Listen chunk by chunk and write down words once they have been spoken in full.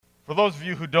For those of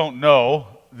you who don't know,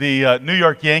 the New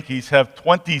York Yankees have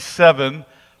 27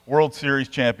 World Series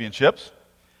championships.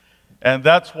 And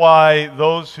that's why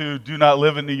those who do not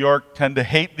live in New York tend to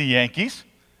hate the Yankees.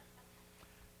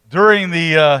 During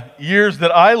the years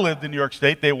that I lived in New York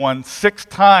State, they won 6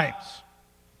 times.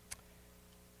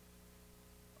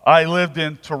 I lived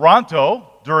in Toronto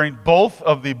during both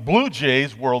of the Blue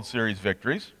Jays World Series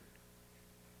victories.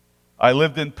 I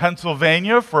lived in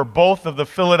Pennsylvania for both of the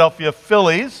Philadelphia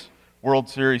Phillies World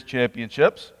Series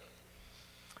championships.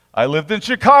 I lived in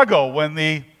Chicago when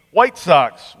the White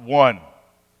Sox won.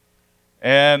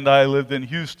 And I lived in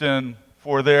Houston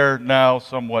for their now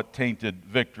somewhat tainted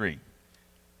victory.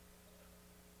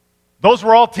 Those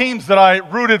were all teams that I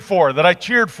rooted for, that I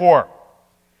cheered for.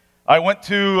 I went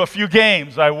to a few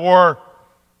games. I wore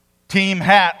team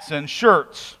hats and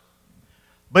shirts.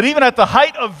 But even at the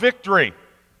height of victory,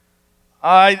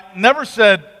 I never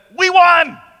said, "We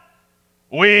won!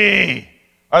 We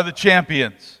are the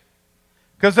champions."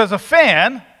 Because as a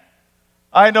fan,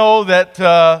 I know that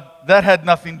that had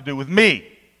nothing to do with me.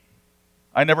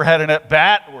 I never had an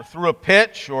at-bat or threw a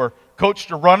pitch or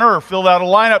coached a runner or filled out a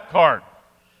lineup card.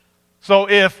 So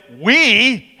if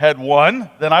we had won,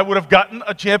 then I would have gotten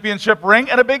a championship ring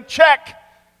and a big check,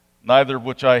 neither of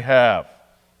which I have.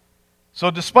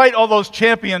 So despite all those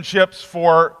championships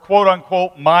for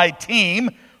quote-unquote my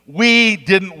team, we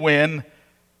didn't win,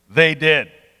 they did.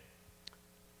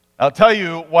 I'll tell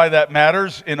you why that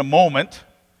matters in a moment.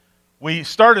 We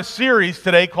start a series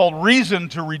today called Reason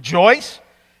to Rejoice.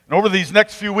 And over these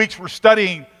next few weeks, we're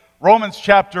studying Romans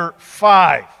chapter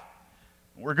 5.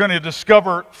 We're going to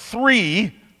discover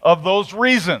 3 of those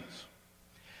reasons.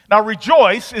 Now,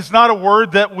 rejoice is not a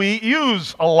word that we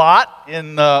use a lot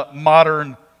in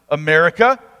modern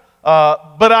America,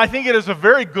 but I think it is a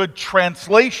very good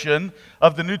translation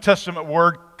of the New Testament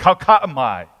word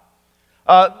kaukaomai.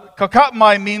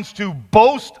 Kaukaomai means to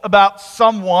boast about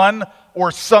someone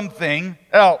or something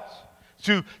else,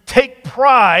 to take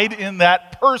pride in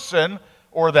that person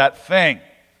or that thing.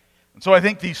 And so I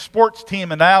think the sports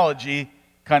team analogy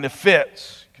kind of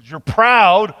fits, because you're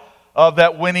proud of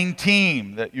that winning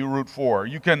team that you root for.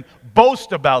 You can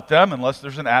boast about them, unless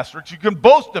there's an asterisk, you can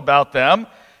boast about them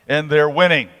and their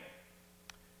winning.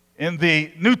 In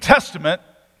the New Testament,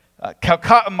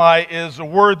 kaukaomai is a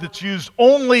word that's used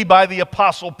only by the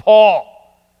Apostle Paul,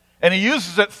 and he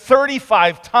uses it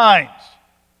 35 times.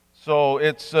 So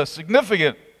it's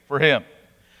significant for him.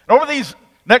 And over these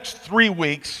next 3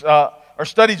 weeks, our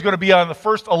study is going to be on the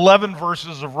first 11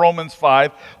 verses of Romans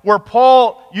 5, where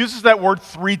Paul uses that word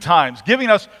 3 times,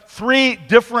 giving us 3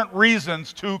 different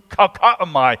reasons to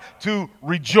kaukaomai, to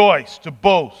rejoice, to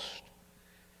boast.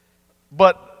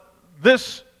 But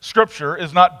this scripture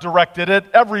is not directed at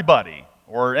everybody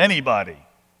or anybody.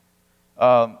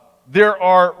 There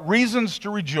are reasons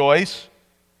to rejoice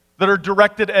that are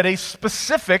directed at a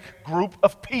specific group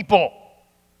of people.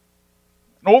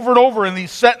 And over in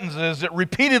these sentences, it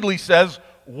repeatedly says,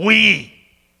 we.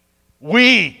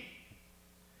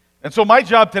 And so my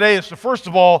job today is to, first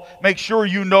of all, make sure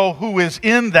you know who is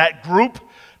in that group,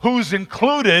 who's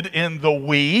included in the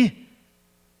we,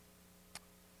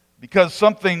 because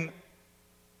something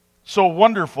so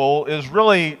wonderful is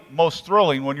really most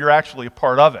thrilling when you're actually a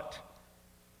part of it.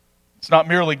 It's not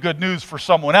merely good news for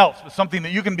someone else, but something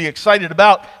that you can be excited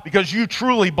about because you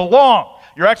truly belong.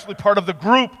 You're actually part of the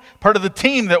group, part of the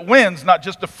team that wins, not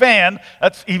just a fan.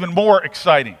 That's even more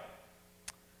exciting.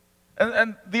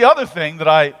 And the other thing that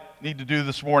I need to do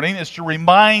this morning is to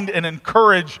remind and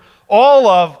encourage all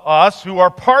of us who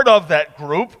are part of that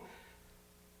group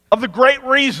of the great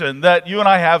reason that you and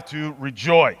I have to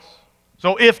rejoice.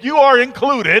 So if you are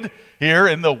included here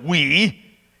in the we,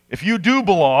 if you do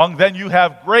belong, then you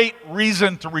have great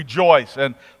reason to rejoice,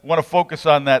 and I want to focus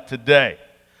on that today.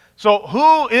 So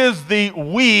who is the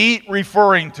we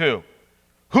referring to?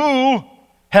 Who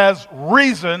has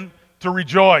reason to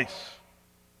rejoice?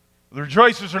 The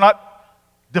rejoicers are not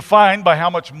defined by how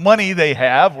much money they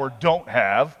have or don't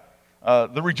have.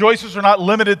 The rejoicers are not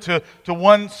limited to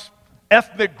one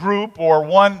ethnic group or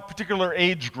one particular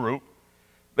age group.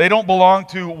 They don't belong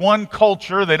to one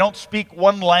culture. They don't speak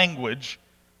one language.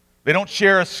 They don't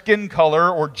share a skin color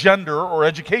or gender or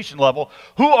education level.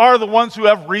 Who are the ones who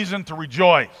have reason to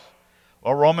rejoice?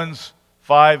 Well, Romans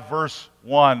 5 verse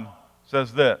 1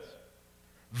 says this.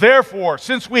 Therefore,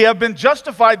 since we have been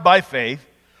justified by faith,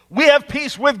 we have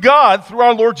peace with God through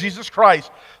our Lord Jesus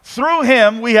Christ. Through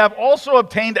him we have also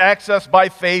obtained access by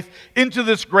faith into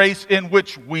this grace in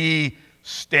which we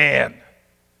stand.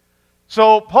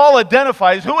 So Paul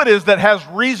identifies who it is that has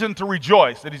reason to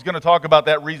rejoice, that he's going to talk about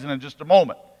that reason in just a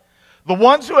moment. The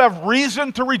ones who have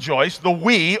reason to rejoice, the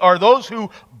we, are those who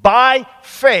by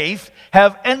faith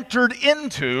have entered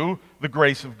into the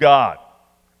grace of God.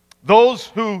 Those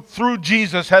who through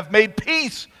Jesus have made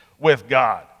peace with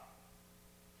God.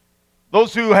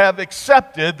 Those who have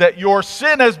accepted that your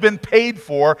sin has been paid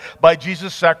for by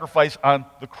Jesus' sacrifice on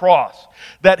the cross.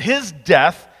 That his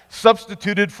death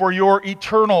substituted for your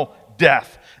eternal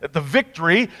death. That the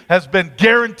victory has been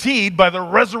guaranteed by the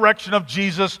resurrection of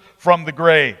Jesus from the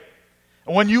grave.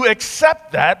 And when you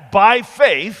accept that by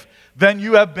faith, then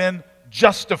you have been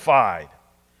justified.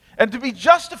 And to be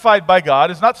justified by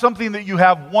God is not something that you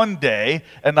have one day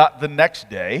and not the next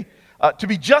day. To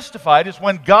be justified is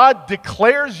when God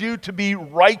declares you to be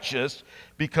righteous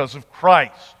because of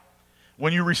Christ.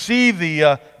 When you receive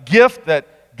the gift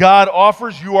that God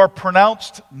offers, you are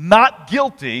pronounced not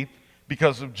guilty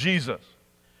because of Jesus.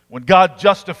 When God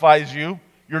justifies you,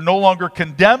 you're no longer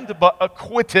condemned but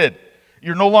acquitted.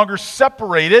 You're no longer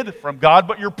separated from God,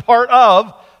 but you're part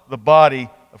of the body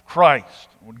of Christ.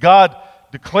 When God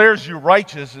declares you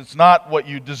righteous, it's not what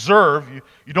you deserve.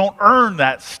 You don't earn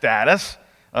that status.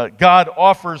 God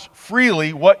offers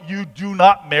freely what you do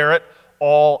not merit,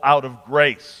 all out of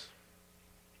grace.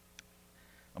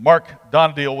 Mark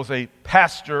Donadille was a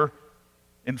pastor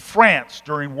in France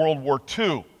during World War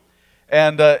II.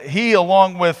 And he,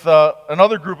 along with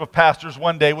another group of pastors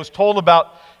one day, was told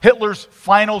about Hitler's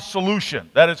final solution.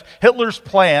 That is, Hitler's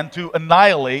plan to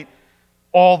annihilate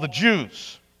all the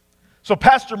Jews. So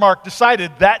Pastor Mark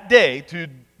decided that day to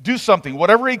do something,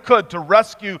 whatever he could, to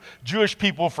rescue Jewish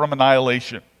people from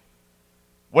annihilation.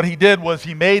 What he did was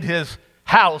he made his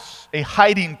house a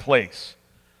hiding place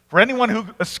for anyone who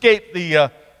escaped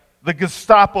the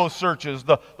Gestapo searches,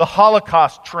 the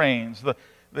Holocaust trains,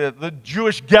 the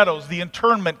Jewish ghettos, the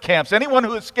internment camps. Anyone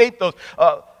who escaped those,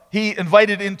 he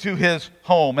invited into his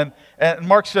home. And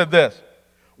Mark said this: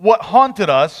 "What haunted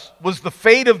us was the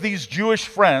fate of these Jewish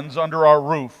friends under our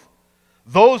roof.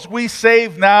 Those we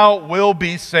save now will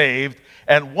be saved,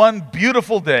 and one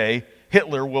beautiful day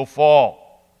Hitler will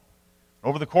fall."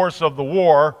 Over the course of the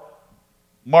war,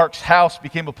 Mark's house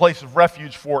became a place of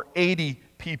refuge for 80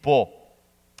 people.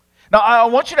 Now, I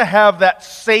want you to have that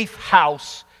safe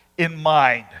house in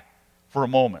mind for a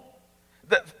moment.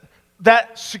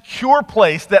 That secure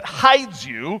place that hides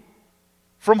you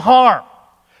from harm,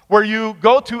 where you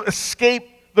go to escape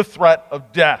the threat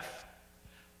of death.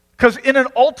 Because in an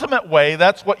ultimate way,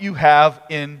 that's what you have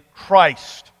in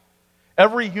Christ.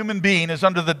 Every human being is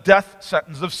under the death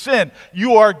sentence of sin.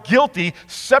 You are guilty,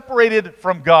 separated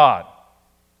from God.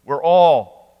 We're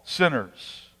all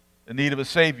sinners in need of a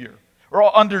Savior. We're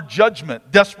all under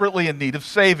judgment, desperately in need of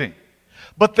saving.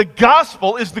 But the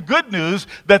gospel is the good news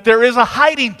that there is a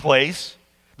hiding place,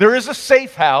 there is a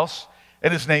safe house,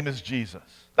 and his name is Jesus.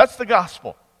 That's the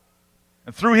gospel.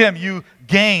 And through him you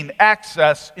gain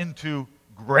access into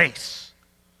grace.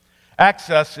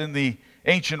 Access in the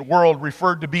ancient world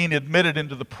referred to being admitted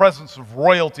into the presence of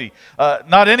royalty.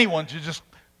 Not anyone should just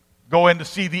go in to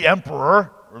see the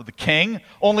emperor or the king.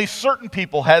 Only certain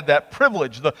people had that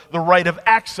privilege, the right of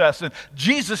access. And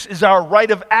Jesus is our right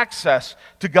of access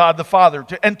to God the Father,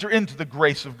 to enter into the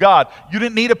grace of God. You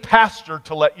didn't need a pastor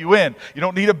to let you in. You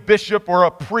don't need a bishop or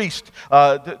a priest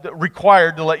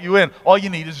required to let you in. All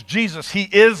you need is Jesus. He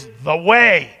is the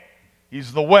way.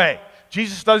 He's the way.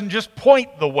 Jesus doesn't just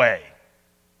point the way.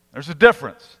 There's a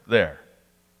difference there.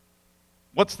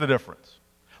 What's the difference?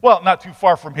 Well, not too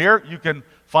far from here, you can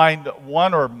find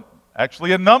one or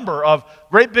actually a number of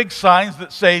great big signs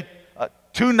that say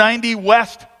 290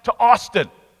 west to Austin.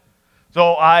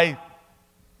 So I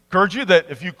encourage you that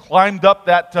if you climbed up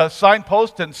that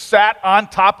signpost and sat on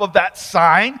top of that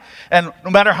sign, and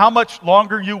no matter how much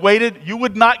longer you waited, you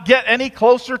would not get any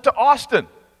closer to Austin.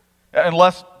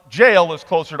 Unless jail is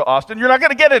closer to Austin, you're not going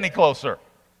to get any closer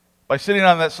by sitting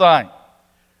on that sign.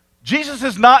 Jesus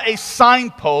is not a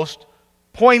signpost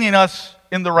pointing us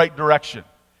in the right direction.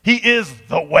 He is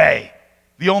the way,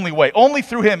 the only way. Only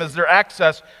through him is there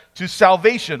access to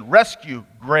salvation, rescue,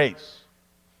 grace.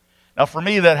 Now for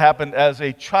me, that happened as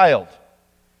a child.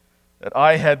 That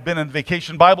I had been in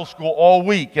vacation Bible school all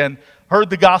week and heard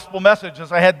the gospel message,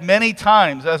 as I had many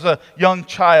times as a young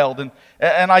child. And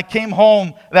I came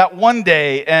home that one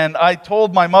day and I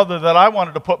told my mother that I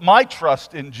wanted to put my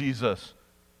trust in Jesus.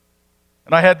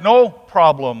 And I had no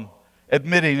problem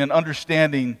admitting and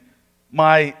understanding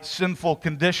my sinful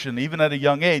condition, even at a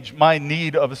young age, my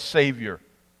need of a Savior.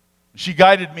 She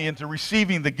guided me into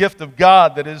receiving the gift of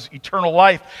God that is eternal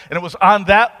life. And it was on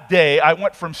that day I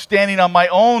went from standing on my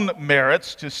own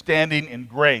merits to standing in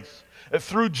grace.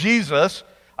 Through Jesus,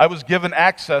 I was given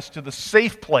access to the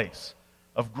safe place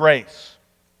of grace.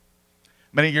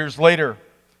 Many years later,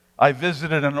 I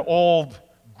visited an old,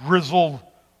 grizzled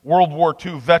World War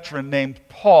II veteran named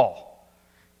Paul.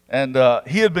 And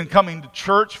he had been coming to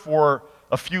church for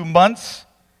a few months,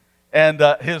 and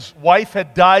his wife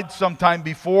had died sometime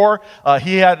before.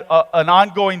 He had an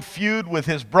ongoing feud with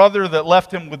his brother that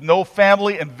left him with no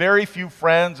family and very few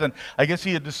friends, and I guess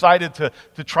he had decided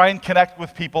to try and connect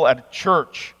with people at a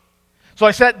church. So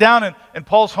I sat down in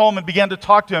Paul's home and began to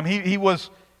talk to him. He was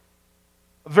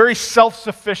a very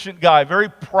self-sufficient guy, very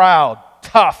proud,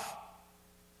 tough.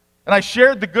 And I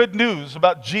shared the good news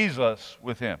about Jesus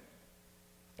with him.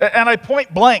 And I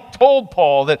point blank told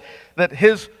Paul that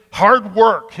his hard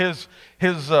work, his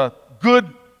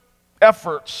good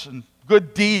efforts and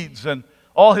good deeds and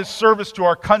all his service to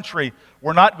our country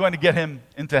were not going to get him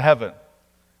into heaven.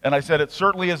 And I said, it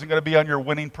certainly isn't going to be on your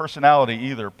winning personality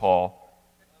either, Paul.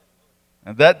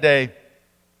 And that day,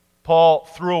 Paul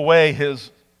threw away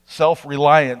his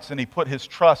self-reliance and he put his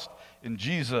trust in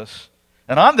Jesus.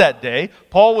 And on that day,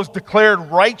 Paul was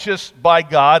declared righteous by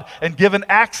God and given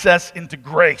access into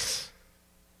grace.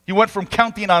 He went from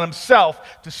counting on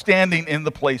himself to standing in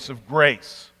the place of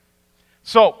grace.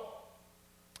 So,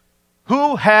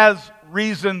 who has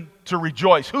reason to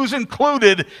rejoice? Who's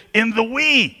included in the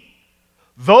we?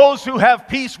 Those who have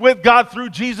peace with God through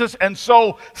Jesus and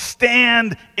so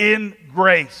stand in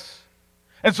grace.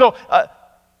 And so,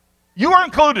 you are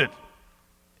included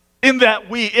in that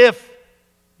we. If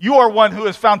you are one who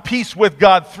has found peace with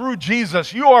God through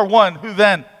Jesus, you are one who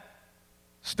then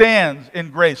stands in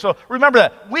grace. So remember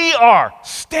that. We are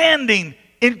standing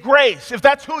in grace. If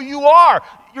that's who you are,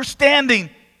 you're standing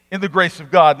in the grace of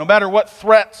God. No matter what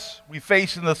threats we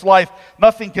face in this life,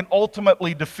 nothing can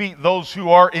ultimately defeat those who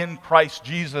are in Christ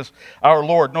Jesus our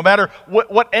Lord. No matter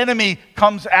what enemy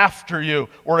comes after you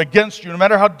or against you, no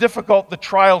matter how difficult the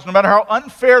trials, no matter how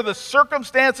unfair the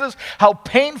circumstances, how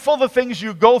painful the things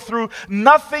you go through,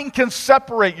 nothing can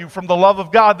separate you from the love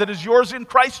of God that is yours in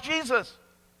Christ Jesus.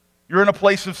 You're in a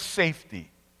place of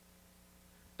safety.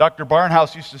 Dr.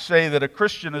 Barnhouse used to say that a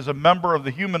Christian is a member of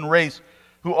the human race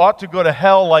who ought to go to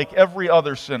hell like every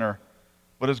other sinner,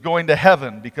 but is going to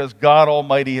heaven because God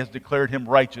Almighty has declared him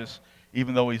righteous,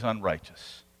 even though he's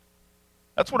unrighteous.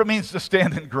 That's what it means to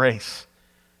stand in grace,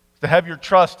 to have your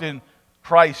trust in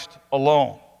Christ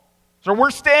alone. So we're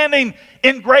standing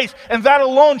in grace, and that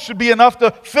alone should be enough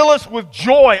to fill us with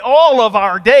joy all of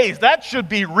our days. That should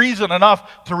be reason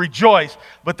enough to rejoice.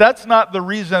 But that's not the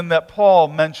reason that Paul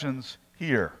mentions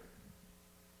here.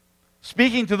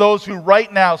 Speaking to those who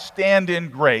right now stand in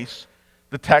grace,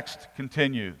 the text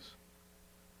continues.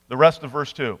 The rest of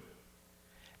verse 2.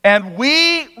 And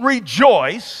we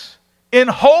rejoice in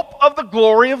hope of the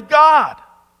glory of God.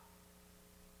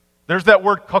 There's that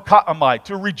word kakaamai.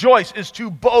 To rejoice is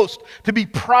to boast, to be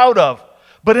proud of,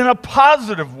 but in a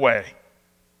positive way.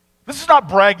 This is not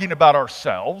bragging about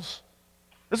ourselves.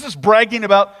 This is bragging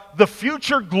about the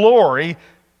future glory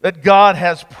that God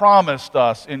has promised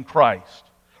us in Christ.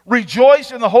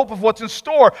 Rejoice in the hope of what's in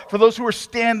store for those who are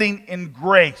standing in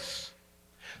grace.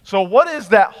 So what is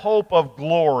that hope of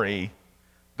glory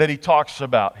that he talks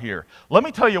about here? Let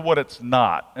me tell you what it's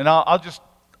not. And I'll just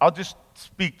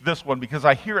speak this one because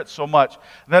I hear it so much.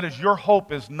 That is, your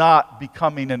hope is not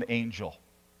becoming an angel.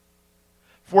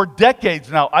 For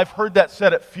decades now, I've heard that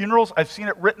said at funerals. I've seen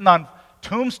it written on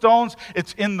tombstones.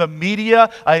 It's in the media.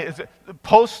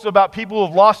 Posts about people who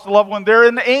have lost a loved one. They're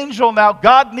an angel now.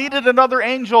 God needed another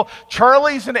angel.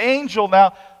 Charlie's an angel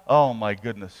now. Oh my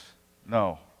goodness.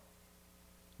 No.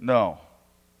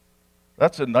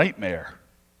 That's a nightmare.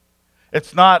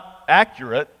 It's not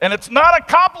accurate, and it's not a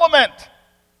compliment.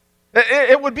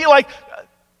 It would be like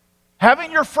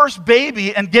having your first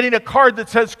baby and getting a card that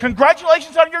says,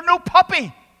 "Congratulations on your new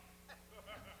puppy."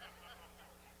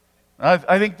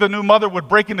 I think the new mother would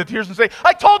break into tears and say,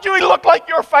 "I told you he looked like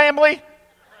your family."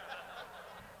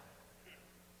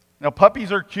 Now,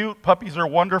 puppies are cute, puppies are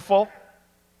wonderful,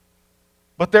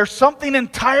 but there's something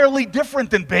entirely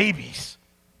different than babies,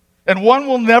 and one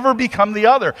will never become the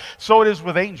other. So it is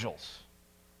with angels.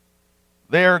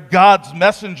 They are God's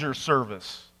messenger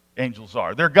service, angels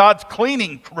are. They're God's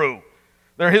cleaning crew.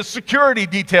 They're His security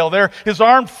detail. They're His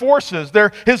armed forces.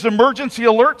 They're His emergency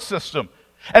alert system.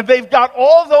 And they've got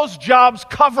all those jobs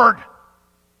covered.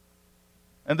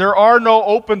 And there are no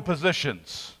open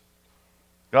positions.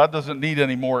 God doesn't need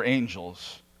any more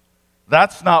angels.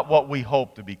 That's not what we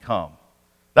hope to become.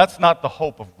 That's not the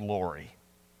hope of glory.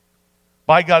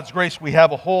 By God's grace, we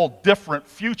have a whole different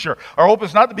future. Our hope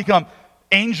is not to become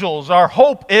angels. Our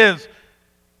hope is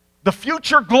the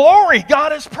future glory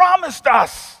God has promised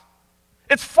us.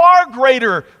 It's far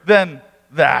greater than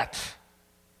that.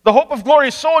 The hope of glory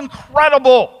is so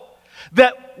incredible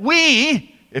that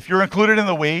we, if you're included in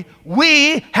the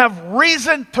we have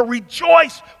reason to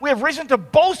rejoice. We have reason to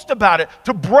boast about it,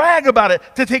 to brag about it,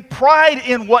 to take pride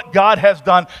in what God has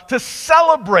done, to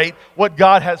celebrate what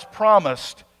God has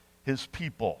promised his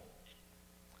people.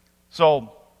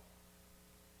 So,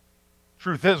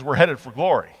 truth is, we're headed for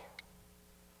glory.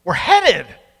 We're headed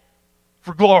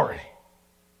for glory.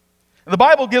 And the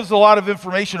Bible gives a lot of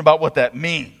information about what that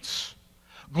means.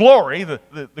 Glory, the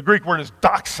Greek word is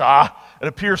doxa. It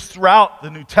appears throughout the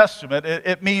New Testament.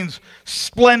 It means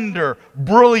splendor,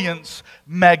 brilliance,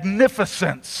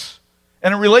 magnificence.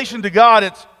 And in relation to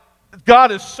God,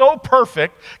 God is so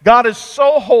perfect, God is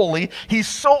so holy, he's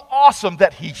so awesome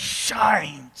that he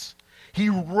shines. He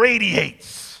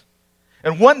radiates.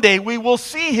 And one day we will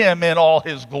see him in all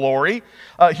his glory.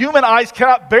 Human eyes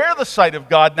cannot bear the sight of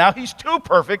God now. He's too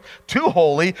perfect, too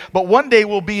holy. But one day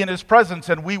we'll be in his presence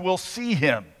and we will see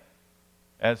him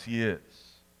as he is.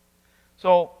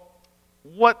 So,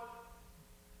 what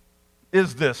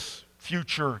is this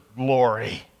future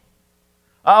glory?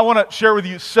 I want to share with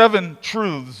you 7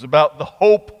 truths about the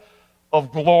hope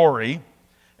of glory.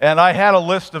 And I had a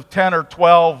list of 10 or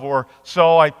 12 or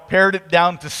so. I pared it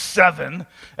down to 7.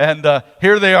 And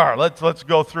here they are. Let's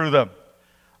go through them.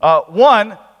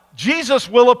 1, Jesus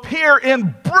will appear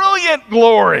in brilliant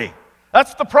glory.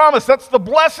 That's the promise. That's the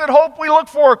blessed hope we look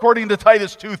for, according to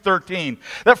Titus 2:13.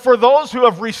 That for those who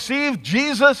have received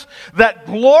Jesus, that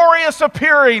glorious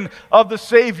appearing of the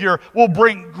Savior will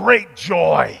bring great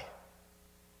joy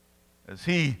as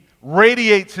he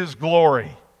radiates his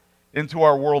glory into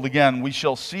our world again. We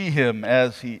shall see him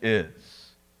as he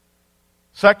is.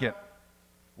 2,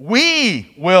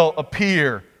 we will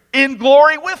appear in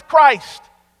glory with Christ.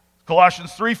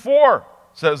 Colossians 3:4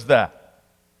 says that.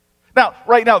 Now,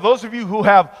 right now, those of you who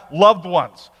have loved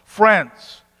ones,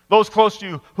 friends, those close to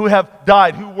you who have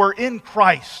died, who were in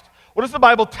Christ, what does the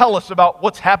Bible tell us about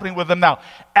what's happening with them now?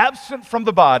 Absent from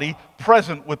the body,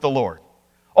 present with the Lord.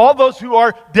 All those who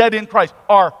are dead in Christ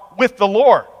are with the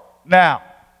Lord now.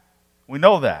 We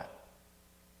know that.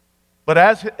 But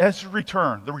as his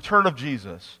return, the return of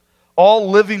Jesus, all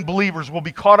living believers will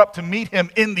be caught up to meet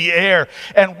him in the air.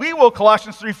 And we will,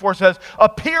 Colossians 3:4 says,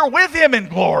 appear with him in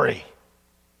glory.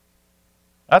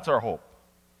 That's our hope.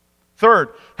 3,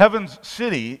 heaven's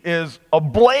city is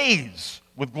ablaze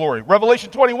with glory. Revelation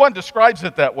 21 describes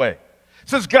it that way. It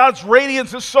says God's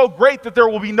radiance is so great that there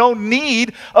will be no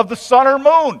need of the sun or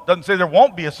moon. It doesn't say there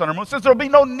won't be a sun or moon. It says there will be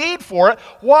no need for it.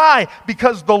 Why?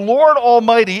 Because the Lord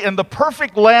Almighty and the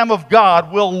perfect Lamb of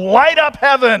God will light up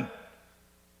heaven.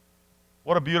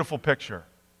 What a beautiful picture.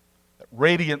 That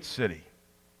radiant city.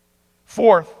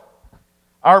 4,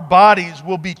 our bodies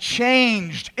will be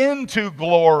changed into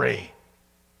glory.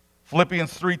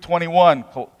 Philippians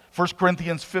 3:21, 1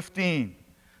 Corinthians 15.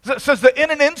 It says that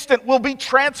in an instant we'll be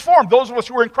transformed. Those of us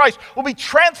who are in Christ will be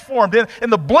transformed in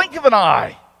the blink of an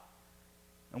eye.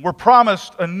 And we're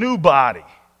promised a new body.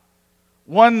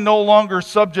 One no longer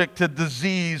subject to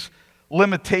disease,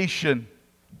 limitation,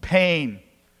 pain,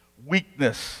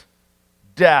 weakness,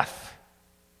 death.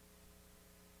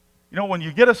 You know, when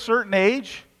you get a certain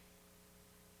age,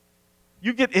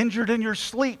 you get injured in your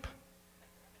sleep.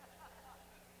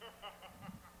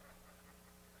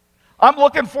 I'm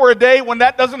looking for a day when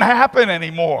that doesn't happen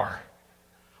anymore.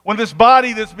 When this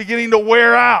body that's beginning to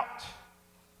wear out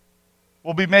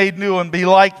will be made new and be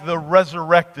like the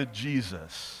resurrected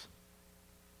Jesus.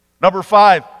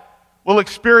 5, we'll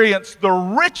experience the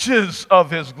riches of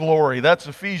his glory. That's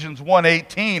Ephesians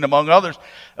 1:18, among others.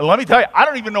 And let me tell you, I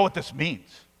don't even know what this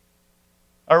means.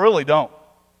 I really don't.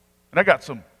 And I got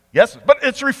some yes, but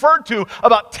it's referred to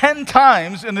about 10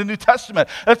 times in the New Testament,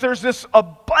 that there's this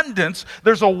abundance,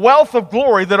 there's a wealth of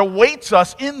glory that awaits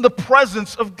us in the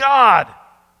presence of God.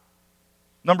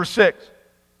 6,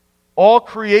 all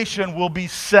creation will be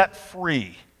set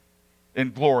free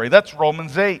in glory. That's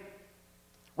Romans 8.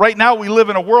 Right now we live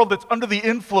in a world that's under the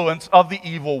influence of the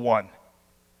evil one.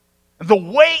 And the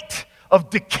weight of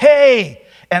decay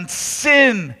and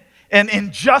sin and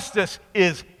injustice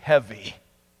is heavy.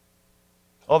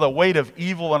 Oh, the weight of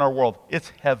evil in our world, it's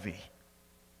heavy.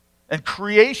 And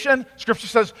creation, Scripture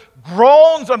says,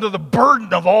 groans under the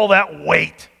burden of all that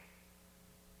weight.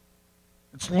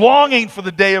 It's longing for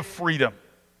the day of freedom.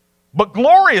 But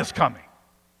glory is coming.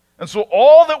 And so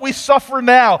all that we suffer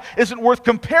now isn't worth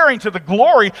comparing to the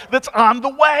glory that's on the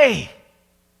way.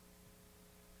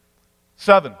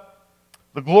 7,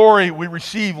 the glory we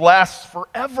receive lasts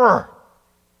forever.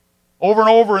 Over and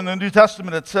over in the New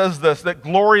Testament it says this, that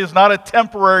glory is not a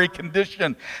temporary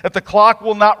condition, that the clock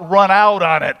will not run out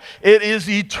on it. It is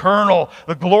eternal.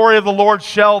 The glory of the Lord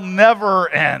shall never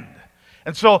end.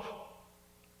 And so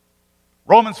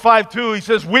Romans 5:2, he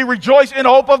says, we rejoice in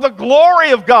hope of the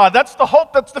glory of God. That's the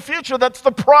hope, that's the future, that's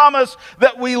the promise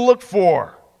that we look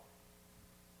for.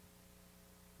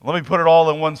 Let me put it all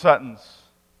in one sentence.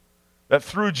 That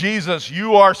through Jesus,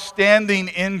 you are standing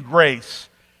in grace,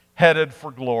 headed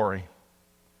for glory.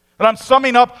 And I'm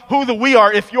summing up who the we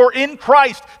are. If you're in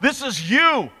Christ, this is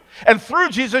you. And through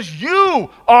Jesus, you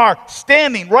are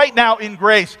standing right now in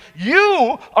grace.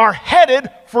 You are headed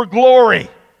for glory.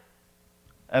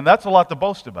 And that's a lot to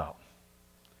boast about.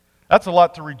 That's a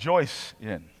lot to rejoice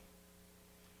in.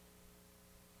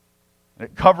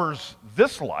 It covers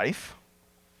this life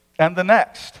and the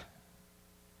next.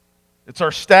 It's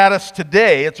our status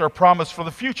today. It's our promise for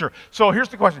the future. So here's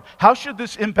the question. How should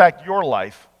this impact your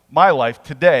life, my life,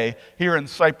 today here in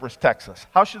Cypress, Texas?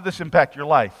 How should this impact your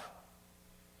life?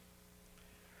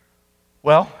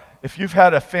 Well, if you've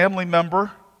had a family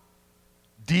member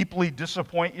deeply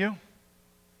disappoint you,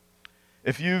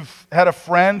 if you've had a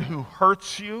friend who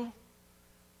hurts you,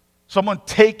 someone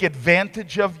take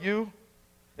advantage of you,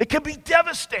 it can be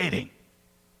devastating.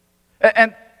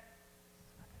 And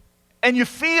you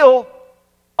feel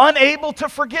unable to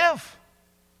forgive.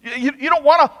 You don't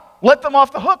want to let them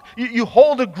off the hook. You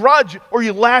hold a grudge, or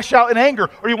you lash out in anger,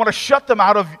 or you want to shut them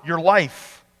out of your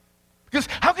life. Because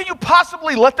how can you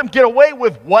possibly let them get away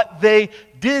with what they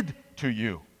did to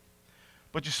you?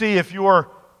 But you see, if you are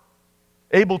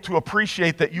able to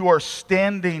appreciate that you are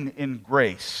standing in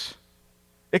grace,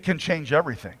 it can change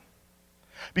everything.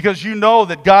 Because you know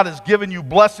that God has given you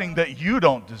blessing that you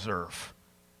don't deserve,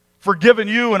 forgiven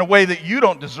you in a way that you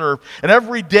don't deserve, and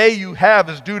every day you have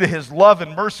is due to His love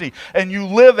and mercy, and you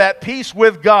live at peace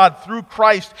with God through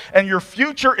Christ, and your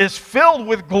future is filled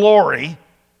with glory,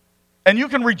 and you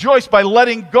can rejoice by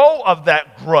letting go of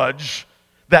that grudge,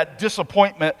 that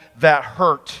disappointment, that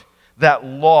hurt, that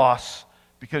loss,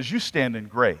 because you stand in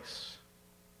grace.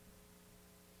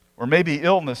 Or maybe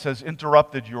illness has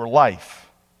interrupted your life.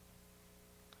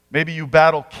 Maybe you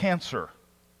battle cancer,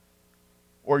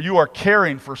 or you are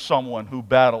caring for someone who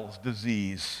battles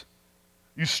disease.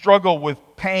 You struggle with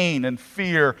pain and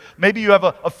fear. Maybe you have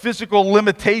a physical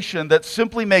limitation that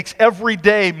simply makes every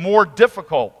day more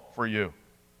difficult for you.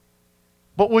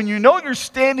 But when you know you're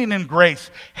standing in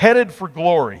grace, headed for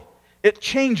glory, it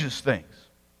changes things.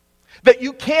 That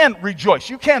you can rejoice.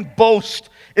 You can boast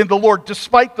in the Lord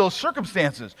despite those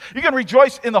circumstances. You can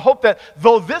rejoice in the hope that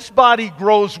though this body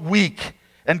grows weak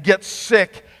and gets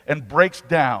sick and breaks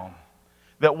down,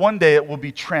 that one day it will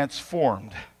be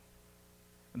transformed.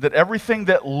 That everything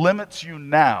that limits you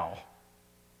now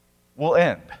will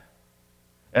end,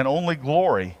 and only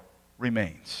glory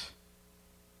remains.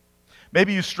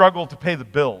 Maybe you struggle to pay the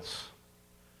bills.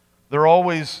 There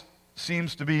always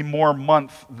seems to be more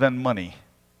month than money.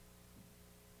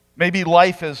 Maybe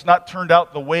life has not turned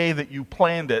out the way that you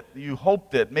planned it, you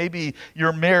hoped it. Maybe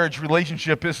your marriage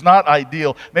relationship is not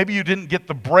ideal. Maybe you didn't get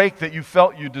the break that you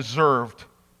felt you deserved.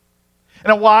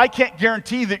 And while I can't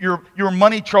guarantee that your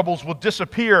money troubles will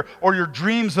disappear or your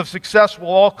dreams of success will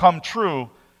all come true,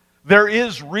 there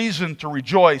is reason to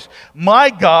rejoice. My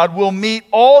God will meet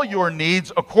all your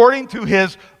needs according to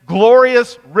His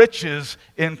glorious riches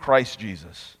in Christ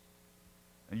Jesus.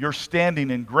 And you're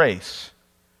standing in grace.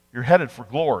 You're headed for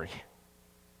glory.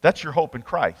 That's your hope in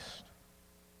Christ.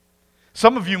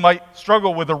 Some of you might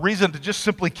struggle with a reason to just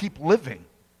simply keep living.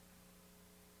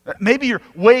 Maybe you're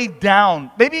weighed down,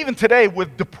 maybe even today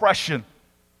with depression.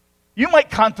 You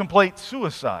might contemplate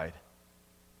suicide.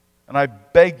 And I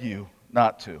beg you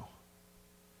not to.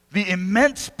 The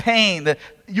immense pain that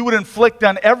you would inflict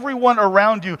on everyone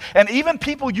around you, and even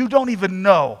people you don't even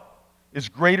know, is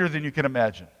greater than you can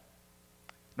imagine.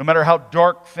 No matter how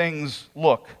dark things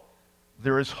look,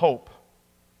 there is hope.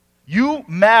 You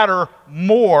matter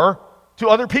more to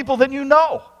other people than you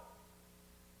know.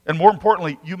 And more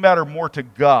importantly, you matter more to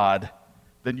God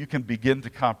than you can begin to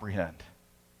comprehend.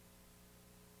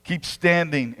 Keep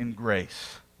standing in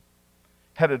grace,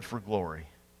 headed for glory.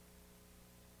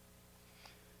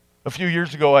 A few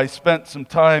years ago, I spent some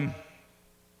time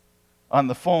on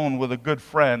the phone with a good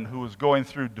friend who was going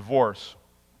through divorce.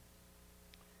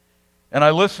 And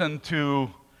I listened to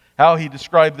how he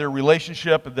described their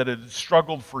relationship and that it had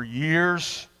struggled for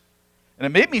years. And it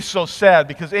made me so sad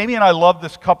because Amy and I loved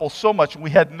this couple so much, and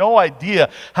we had no idea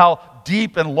how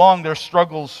deep and long their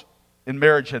struggles in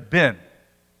marriage had been.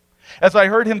 As I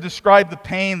heard him describe the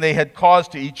pain they had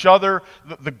caused to each other,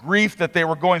 the grief that they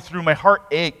were going through, my heart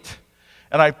ached.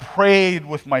 And I prayed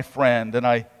with my friend, and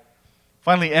I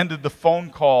finally ended the phone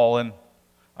call, and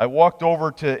I walked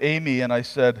over to Amy and I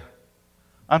said,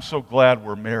 "I'm so glad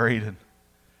we're married." And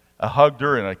I hugged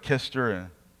her and I kissed her, and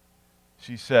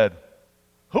she said,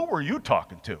 "Who were you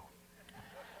talking to?"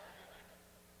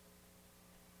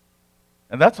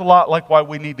 And that's a lot like why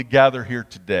we need to gather here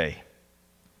today.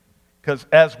 Because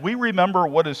as we remember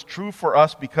what is true for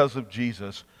us because of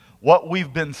Jesus, what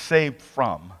we've been saved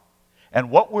from,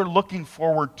 and what we're looking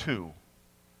forward to,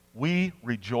 we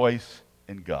rejoice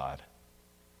in God.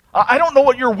 I don't know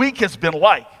what your week has been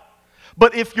like,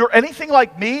 but if you're anything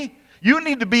like me, you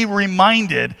need to be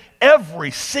reminded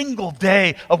every single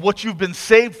day of what you've been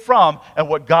saved from and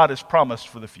what God has promised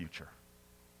for the future.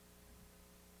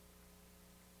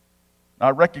 Now,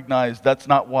 I recognize that's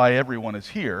not why everyone is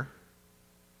here.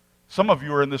 Some of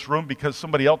you are in this room because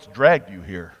somebody else dragged you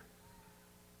here.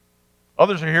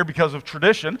 Others are here because of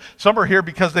tradition. Some are here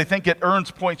because they think it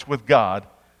earns points with God.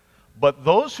 But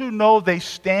those who know they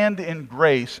stand in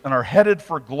grace and are headed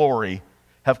for glory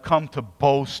have come to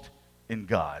boast in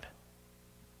God.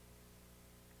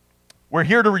 We're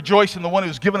here to rejoice in the one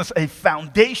who's given us a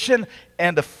foundation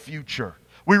and a future.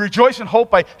 We rejoice in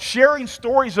hope by sharing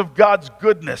stories of God's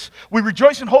goodness. We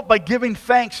rejoice in hope by giving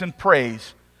thanks and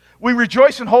praise. We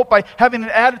rejoice in hope by having an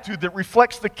attitude that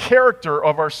reflects the character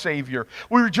of our Savior.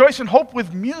 We rejoice in hope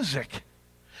with music.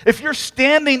 If you're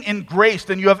standing in grace,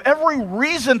 then you have every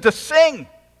reason to sing.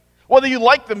 Whether you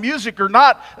like the music or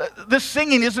not, this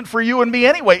singing isn't for you and me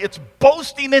anyway. It's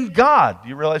boasting in God. Do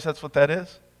you realize that's what that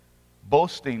is?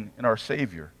 Boasting in our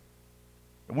Savior.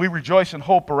 And we rejoice in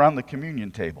hope around the communion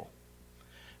table.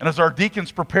 And as our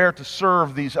deacons prepare to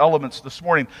serve these elements this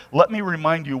morning, let me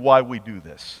remind you why we do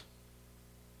this.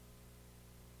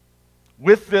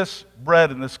 With this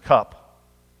bread and this cup,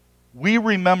 we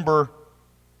remember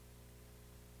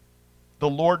the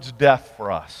Lord's death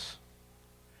for us.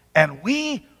 And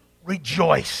we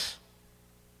rejoice.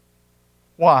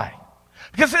 Why?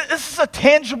 Because this is a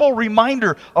tangible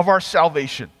reminder of our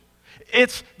salvation.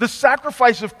 It's the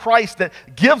sacrifice of Christ that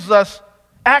gives us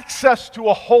access to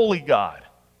a holy God.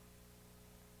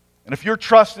 And if your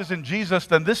trust is in Jesus,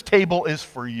 then this table is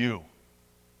for you.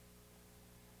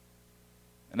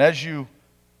 And as you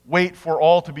wait for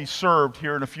all to be served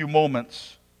here in a few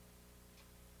moments,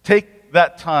 take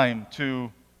that time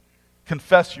to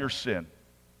confess your sin,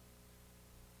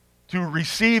 to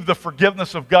receive the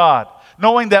forgiveness of God,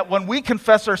 knowing that when we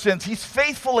confess our sins, He's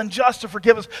faithful and just to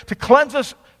forgive us, to cleanse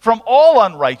us from all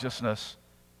unrighteousness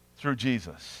through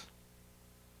Jesus.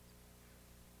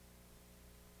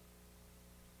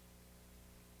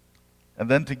 And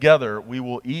then together we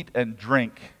will eat and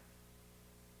drink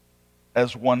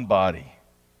as one body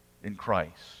in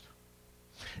Christ.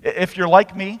 If you're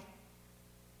like me,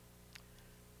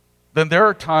 then there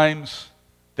are times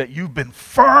that you've been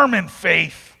firm in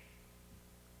faith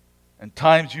and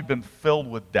times you've been filled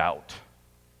with doubt.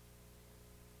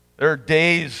 There are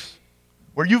days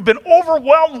where you've been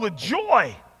overwhelmed with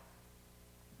joy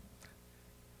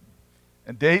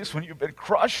and days when you've been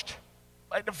crushed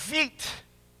by defeat.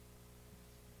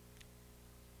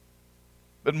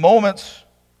 But moments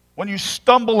when you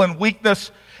stumble in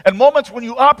weakness and moments when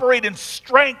you operate in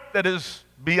strength that is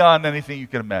beyond anything you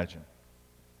can imagine.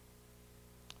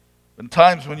 And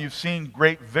times when you've seen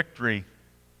great victory,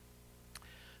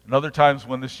 and other times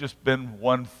when it's just been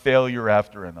one failure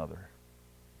after another.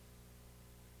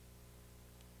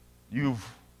 You've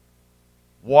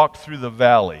walked through the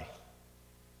valley,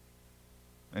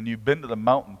 and you've been to the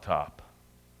mountaintop.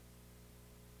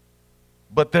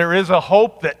 But there is a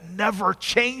hope that never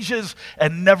changes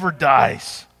and never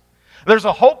dies. There's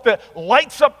a hope that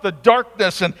lights up the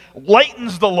darkness and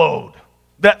lightens the load.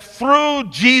 That through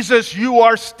Jesus you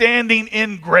are standing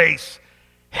in grace,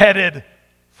 headed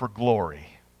for glory.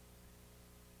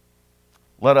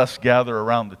 Let us gather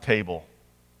around the table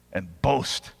and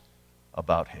boast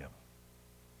about Him.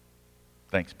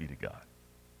 Thanks be to God.